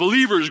and have a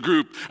believers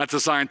group at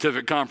the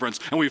scientific conference,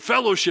 and we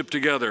fellowship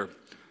together.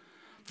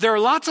 There are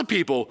lots of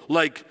people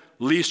like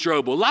Lee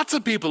Strobel, lots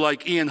of people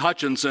like Ian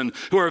Hutchinson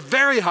who are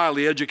very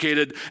highly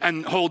educated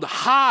and hold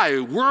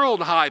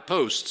world-high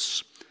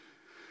posts.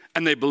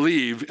 And they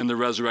believe in the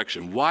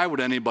resurrection. Why would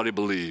anybody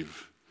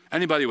believe?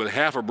 Anybody with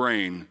half a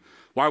brain,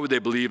 why would they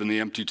believe in the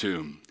empty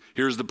tomb?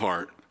 Here's the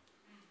part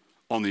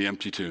on the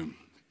empty tomb.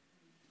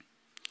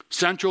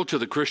 Central to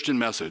the Christian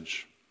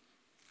message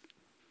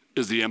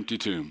is the empty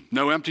tomb.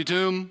 No empty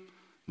tomb,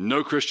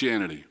 no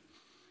Christianity.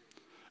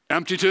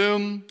 Empty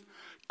tomb,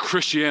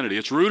 Christianity.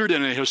 It's rooted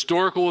in a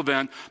historical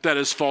event that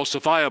is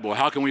falsifiable.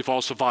 How can we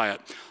falsify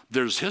it?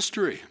 There's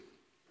history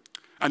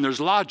and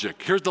there's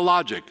logic. Here's the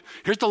logic.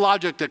 Here's the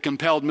logic that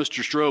compelled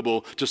Mr.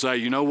 Strobel to say,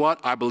 you know what?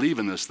 I believe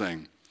in this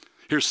thing.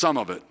 Here's some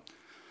of it.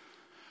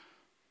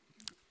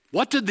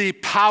 What did the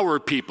power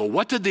people,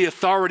 what did the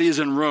authorities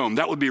in Rome,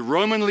 that would be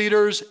Roman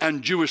leaders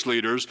and Jewish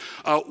leaders,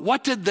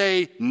 what did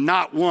they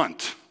not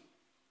want?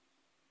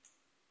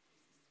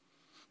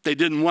 They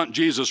didn't want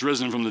Jesus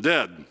risen from the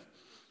dead.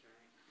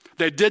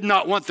 They did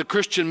not want the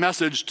Christian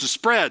message to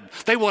spread.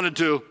 They wanted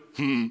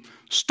to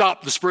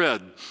stop the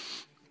spread.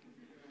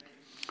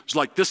 It's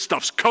like, this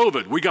stuff's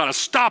COVID. We got to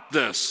stop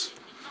this.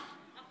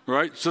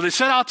 Right? So they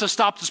set out to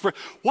stop the spread.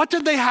 What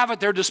did they have at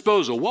their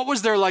disposal? What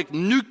was their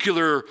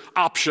nuclear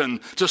option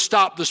to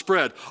stop the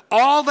spread?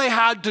 All they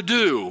had to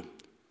do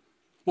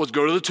was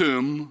go to the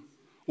tomb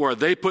where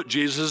they put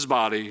Jesus'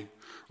 body,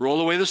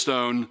 roll away the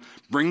stone,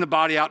 bring the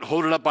body out,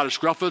 hold it up by the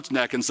scruff of its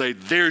neck and say,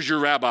 there's your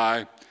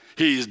rabbi.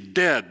 He's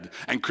dead.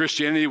 And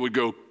Christianity would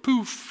go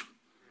poof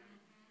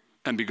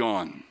and be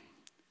gone.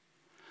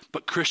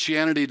 But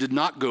Christianity did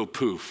not go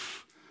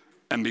poof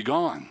and be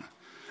gone.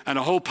 And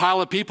a whole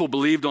pile of people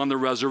believed on the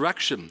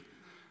resurrection.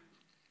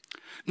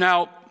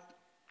 Now,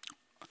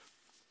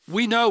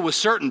 we know with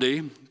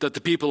certainty that the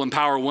people in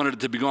power wanted it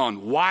to be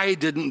gone. Why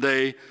didn't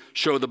they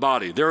show the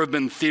body? There have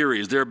been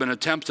theories. There have been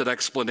attempts at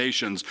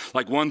explanations.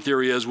 Like one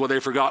theory is, well, they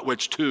forgot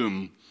which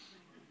tomb.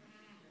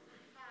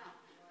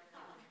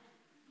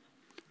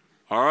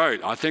 All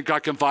right, I think I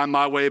can find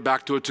my way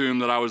back to a tomb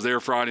that I was there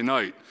Friday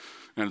night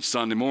and it's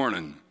Sunday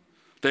morning.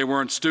 They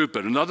weren't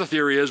stupid. Another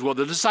theory is, well,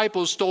 the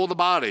disciples stole the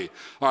body.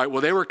 All right,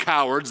 well, they were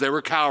cowards. They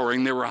were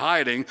cowering. They were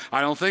hiding.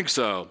 I don't think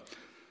so.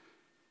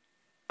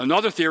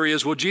 Another theory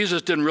is, well,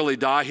 Jesus didn't really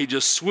die. He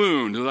just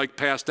swooned,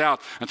 passed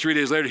out. And 3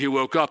 days later, he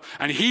woke up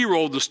and he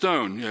rolled the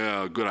stone.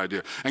 Yeah, good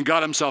idea. And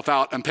got himself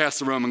out and passed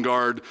the Roman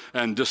guard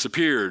and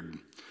disappeared.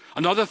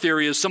 Another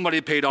theory is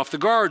somebody paid off the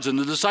guards, and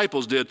the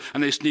disciples did,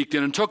 and they sneaked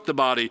in and took the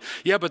body.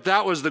 Yeah, but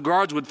that was the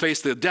guards would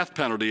face the death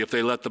penalty if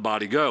they let the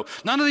body go.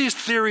 None of these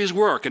theories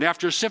work, and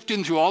after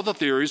sifting through all the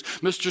theories,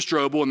 Mr.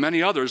 Strobel and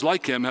many others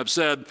like him have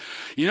said,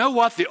 you know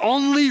what? The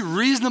only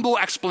reasonable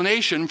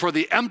explanation for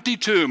the empty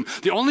tomb,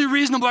 the only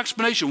reasonable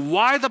explanation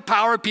why the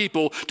power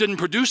people didn't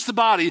produce the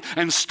body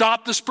and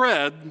stop the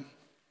spread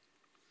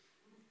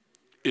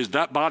is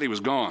that body was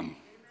gone.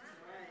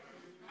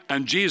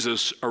 And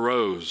Jesus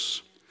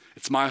arose.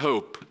 It's my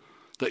hope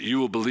that you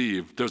will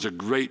believe there's a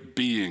great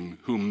being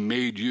who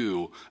made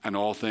you and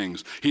all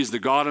things. He's the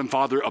God and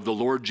Father of the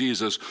Lord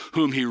Jesus,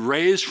 whom he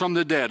raised from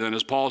the dead. And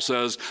as Paul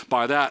says,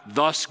 by that,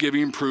 thus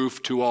giving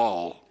proof to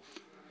all.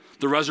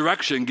 The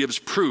resurrection gives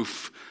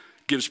proof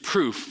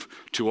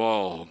to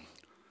all.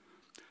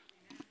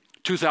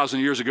 2,000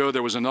 years ago,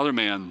 there was another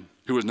man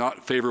who was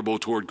not favorable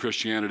toward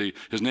Christianity.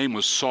 His name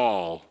was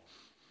Saul,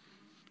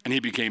 and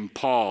he became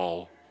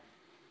Paul.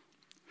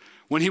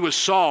 When he was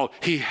Saul,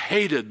 he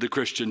hated the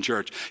Christian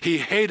church. He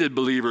hated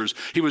believers.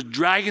 He was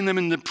dragging them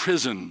into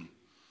prison.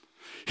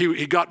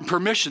 He got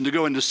permission to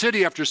go into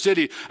city after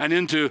city and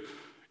into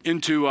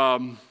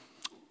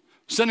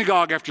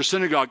synagogue after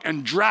synagogue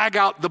and drag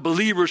out the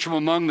believers from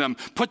among them,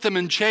 put them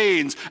in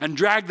chains and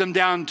drag them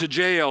down to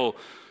jail.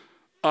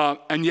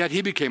 And yet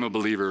he became a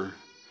believer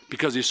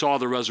because he saw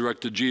the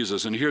resurrected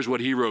Jesus. And here's what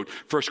he wrote,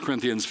 1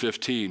 Corinthians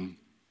 15.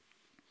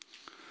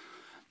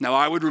 Now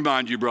I would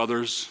remind you,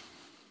 brothers,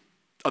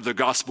 of the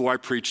gospel I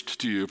preached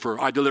to you, for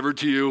I delivered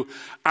to you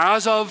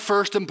as of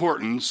first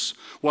importance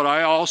what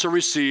I also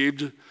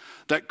received,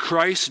 that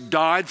Christ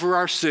died for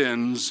our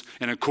sins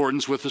in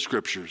accordance with the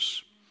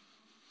scriptures.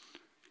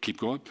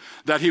 Keep going.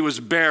 That he was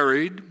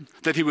buried,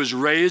 that he was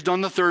raised on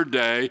the third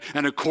day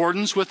in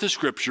accordance with the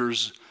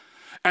scriptures,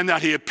 and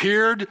that he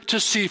appeared to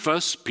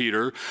Cephas,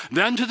 Peter,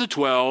 then to the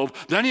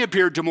 12, then he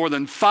appeared to more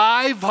than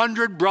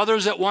 500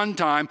 brothers at one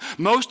time,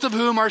 most of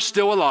whom are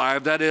still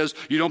alive. That is,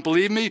 you don't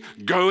believe me?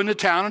 Go into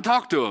town and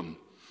talk to them.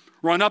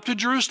 Run up to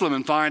Jerusalem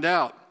and find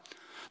out,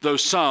 though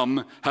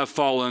some have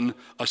fallen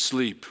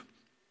asleep.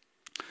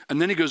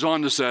 And then he goes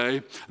on to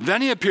say,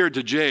 then he appeared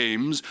to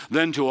James,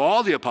 then to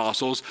all the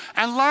apostles,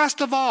 and last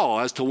of all,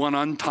 as to one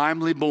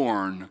untimely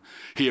born,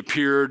 he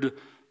appeared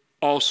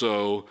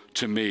also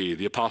to me,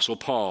 the apostle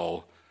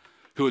Paul,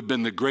 who had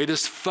been the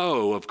greatest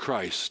foe of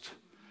Christ,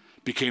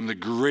 became the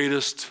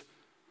greatest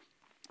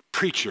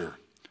preacher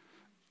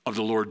of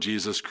the Lord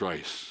Jesus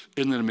Christ.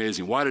 Isn't it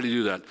amazing? Why did he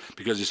do that?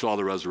 Because he saw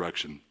the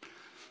resurrection.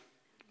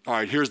 All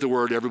right, here's the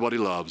word everybody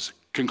loves,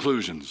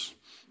 conclusions.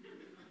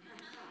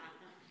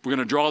 We're going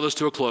to draw this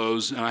to a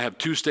close, and I have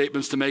two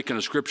statements to make and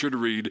a scripture to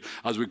read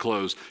as we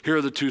close. Here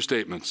are the two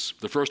statements.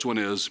 The first one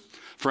is,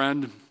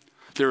 friend,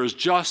 there is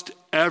just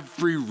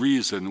every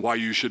reason why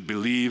you should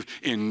believe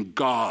in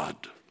God.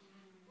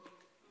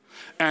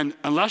 And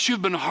unless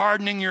you've been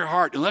hardening your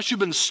heart, unless you've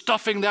been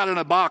stuffing that in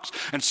a box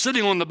and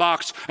sitting on the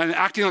box and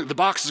acting like the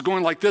box is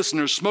going like this and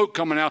there's smoke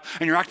coming out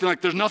and you're acting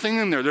like there's nothing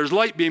in there, there's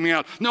light beaming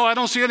out. No, I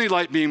don't see any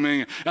light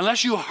beaming out.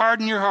 Unless you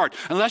harden your heart,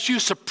 unless you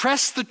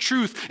suppress the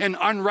truth in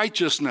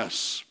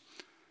unrighteousness,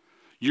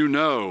 you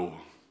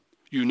know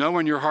You know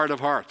in your heart of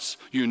hearts,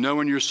 you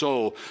know in your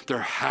soul, there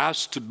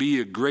has to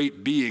be a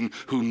great being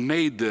who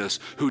made this,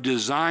 who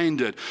designed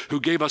it, who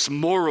gave us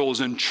morals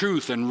and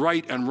truth and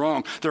right and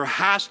wrong. There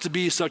has to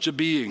be such a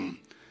being.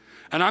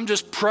 And I'm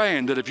just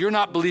praying that if you're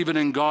not believing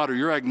in God or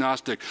you're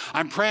agnostic,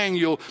 I'm praying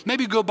you'll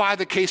maybe go buy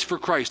the Case for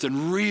Christ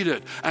and read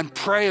it and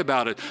pray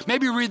about it.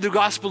 Maybe read the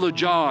Gospel of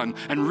John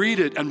and read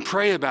it and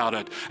pray about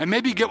it. And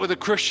maybe get with a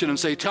Christian and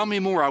say, tell me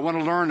more, I want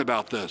to learn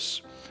about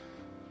this.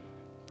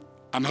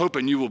 I'm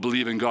hoping you will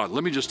believe in God.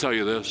 Let me just tell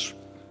you this.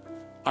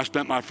 I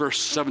spent my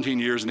first 17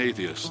 years an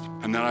atheist,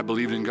 and then I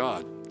believed in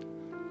God.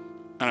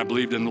 And I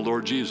believed in the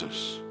Lord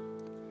Jesus.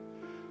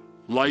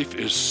 Life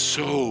is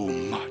so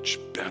much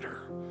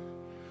better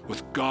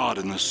with God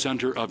in the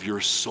center of your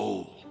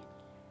soul.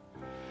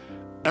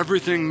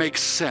 Everything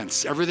makes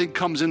sense. Everything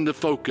comes into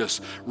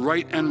focus.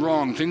 Right and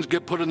wrong. Things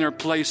get put in their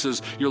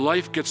places. Your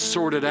life gets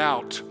sorted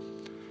out.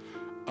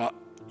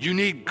 You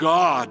need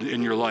God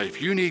in your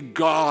life. You need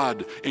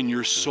God in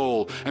your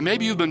soul. And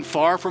maybe you've been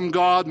far from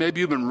God. Maybe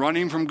you've been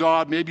running from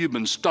God. Maybe you've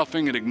been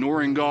stuffing and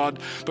ignoring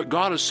God. But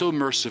God is so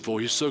merciful.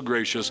 He's so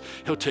gracious.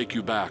 He'll take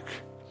you back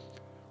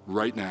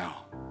right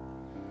now.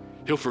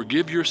 He'll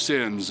forgive your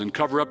sins and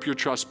cover up your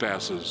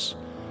trespasses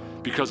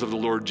because of the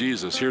Lord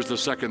Jesus. Here's the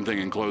second thing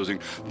in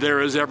closing.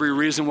 There is every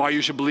reason why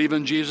you should believe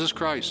in Jesus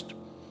Christ.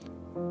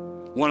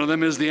 One of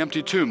them is the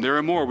empty tomb. There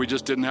are more. We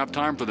just didn't have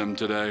time for them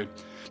today.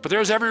 But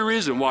there's every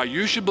reason why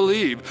you should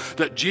believe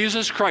that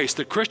Jesus Christ,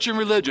 the Christian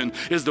religion,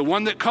 is the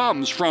one that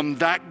comes from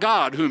that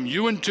God whom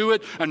you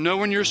intuit and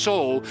know in your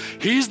soul.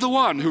 He's the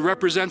one who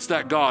represents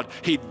that God.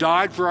 He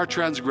died for our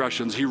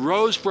transgressions. He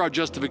rose for our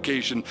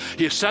justification.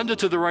 He ascended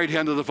to the right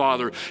hand of the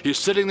Father. He's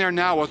sitting there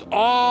now with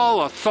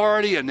all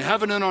authority in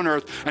heaven and on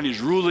earth, and he's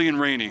ruling and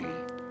reigning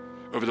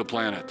over the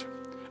planet.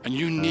 And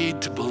you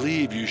need to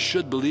believe, you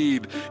should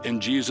believe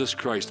in Jesus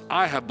Christ.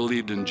 I have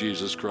believed in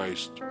Jesus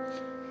Christ.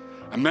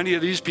 And many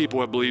of these people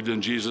have believed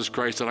in Jesus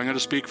Christ, and I'm going to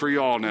speak for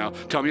you all now.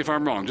 Tell me if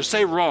I'm wrong. Just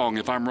say wrong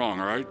if I'm wrong,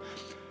 all right?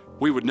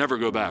 We would never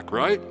go back,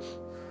 right?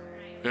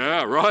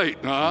 Yeah, right.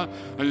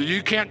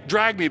 You can't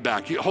drag me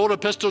back. You hold a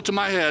pistol to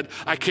my head.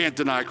 I can't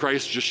deny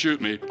Christ. Just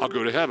shoot me. I'll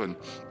go to heaven.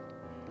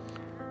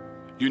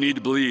 You need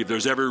to believe.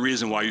 There's every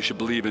reason why you should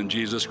believe in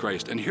Jesus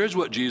Christ. And here's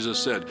what Jesus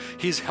said.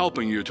 He's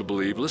helping you to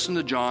believe. Listen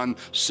to John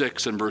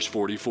 6 and verse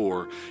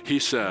 44. He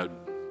said,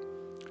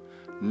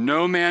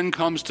 "No man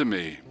comes to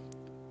me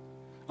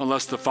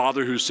unless the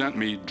Father who sent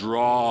me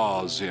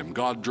draws him."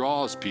 God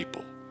draws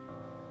people.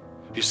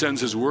 He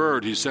sends his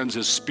word. He sends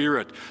his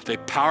spirit. They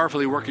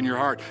powerfully work in your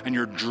heart, and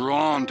you're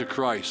drawn to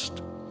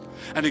Christ.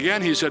 And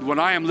again, he said, when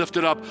I am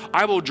lifted up,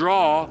 I will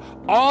draw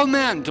all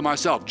men to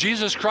myself.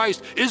 Jesus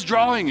Christ is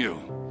drawing you.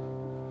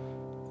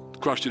 The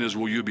question is,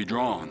 will you be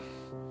drawn?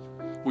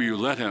 Will you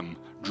let him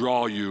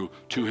draw you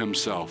to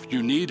himself?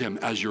 You need him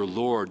as your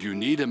Lord. You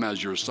need him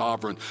as your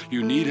sovereign.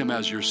 You need him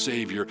as your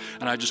Savior.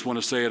 And I just want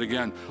to say it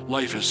again.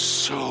 Life is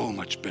so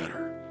much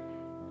better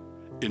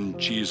in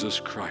Jesus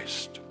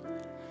Christ.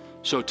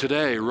 So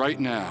today, right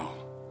now,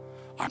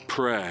 I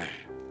pray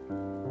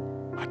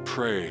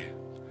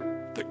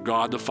that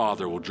God the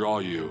Father will draw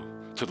you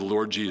to the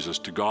Lord Jesus,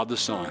 to God the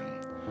Son,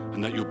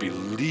 and that you'll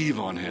believe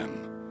on him.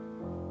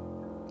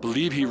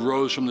 Believe he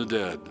rose from the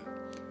dead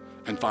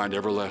and find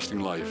everlasting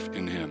life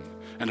in him.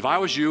 And if I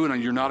was you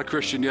and you're not a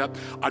Christian yet,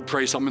 I'd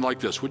pray something like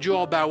this. Would you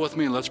all bow with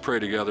me and let's pray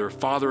together?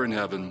 Father in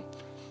heaven,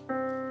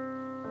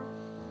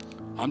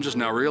 I'm just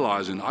now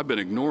realizing I've been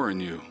ignoring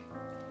you.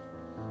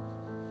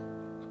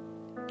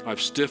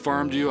 I've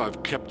stiff-armed you.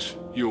 I've kept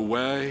you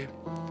away.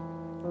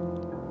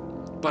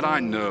 But I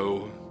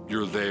know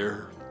you're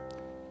there.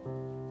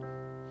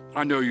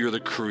 I know you're the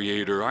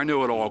creator. I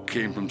know it all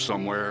came from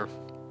somewhere.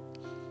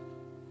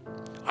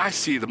 I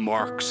see the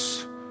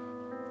marks,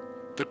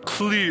 the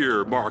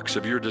clear marks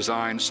of your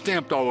design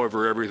stamped all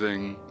over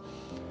everything.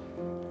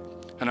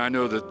 And I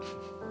know that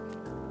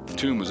the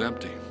tomb was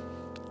empty.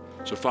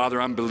 So Father,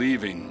 I'm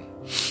believing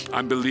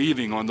on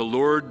the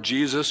Lord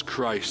Jesus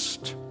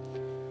Christ.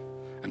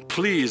 And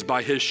please,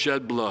 by his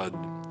shed blood,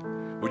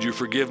 would you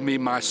forgive me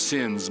my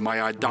sins,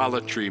 my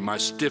idolatry, my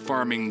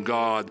stiff-arming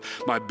God,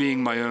 my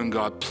being my own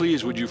God.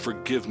 Please, would you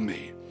forgive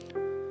me?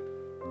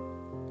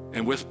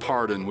 And with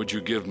pardon, would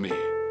you give me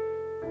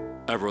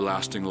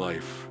everlasting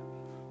life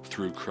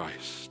through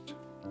Christ?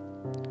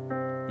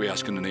 We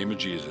ask in the name of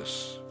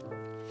Jesus.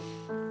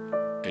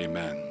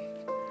 Amen.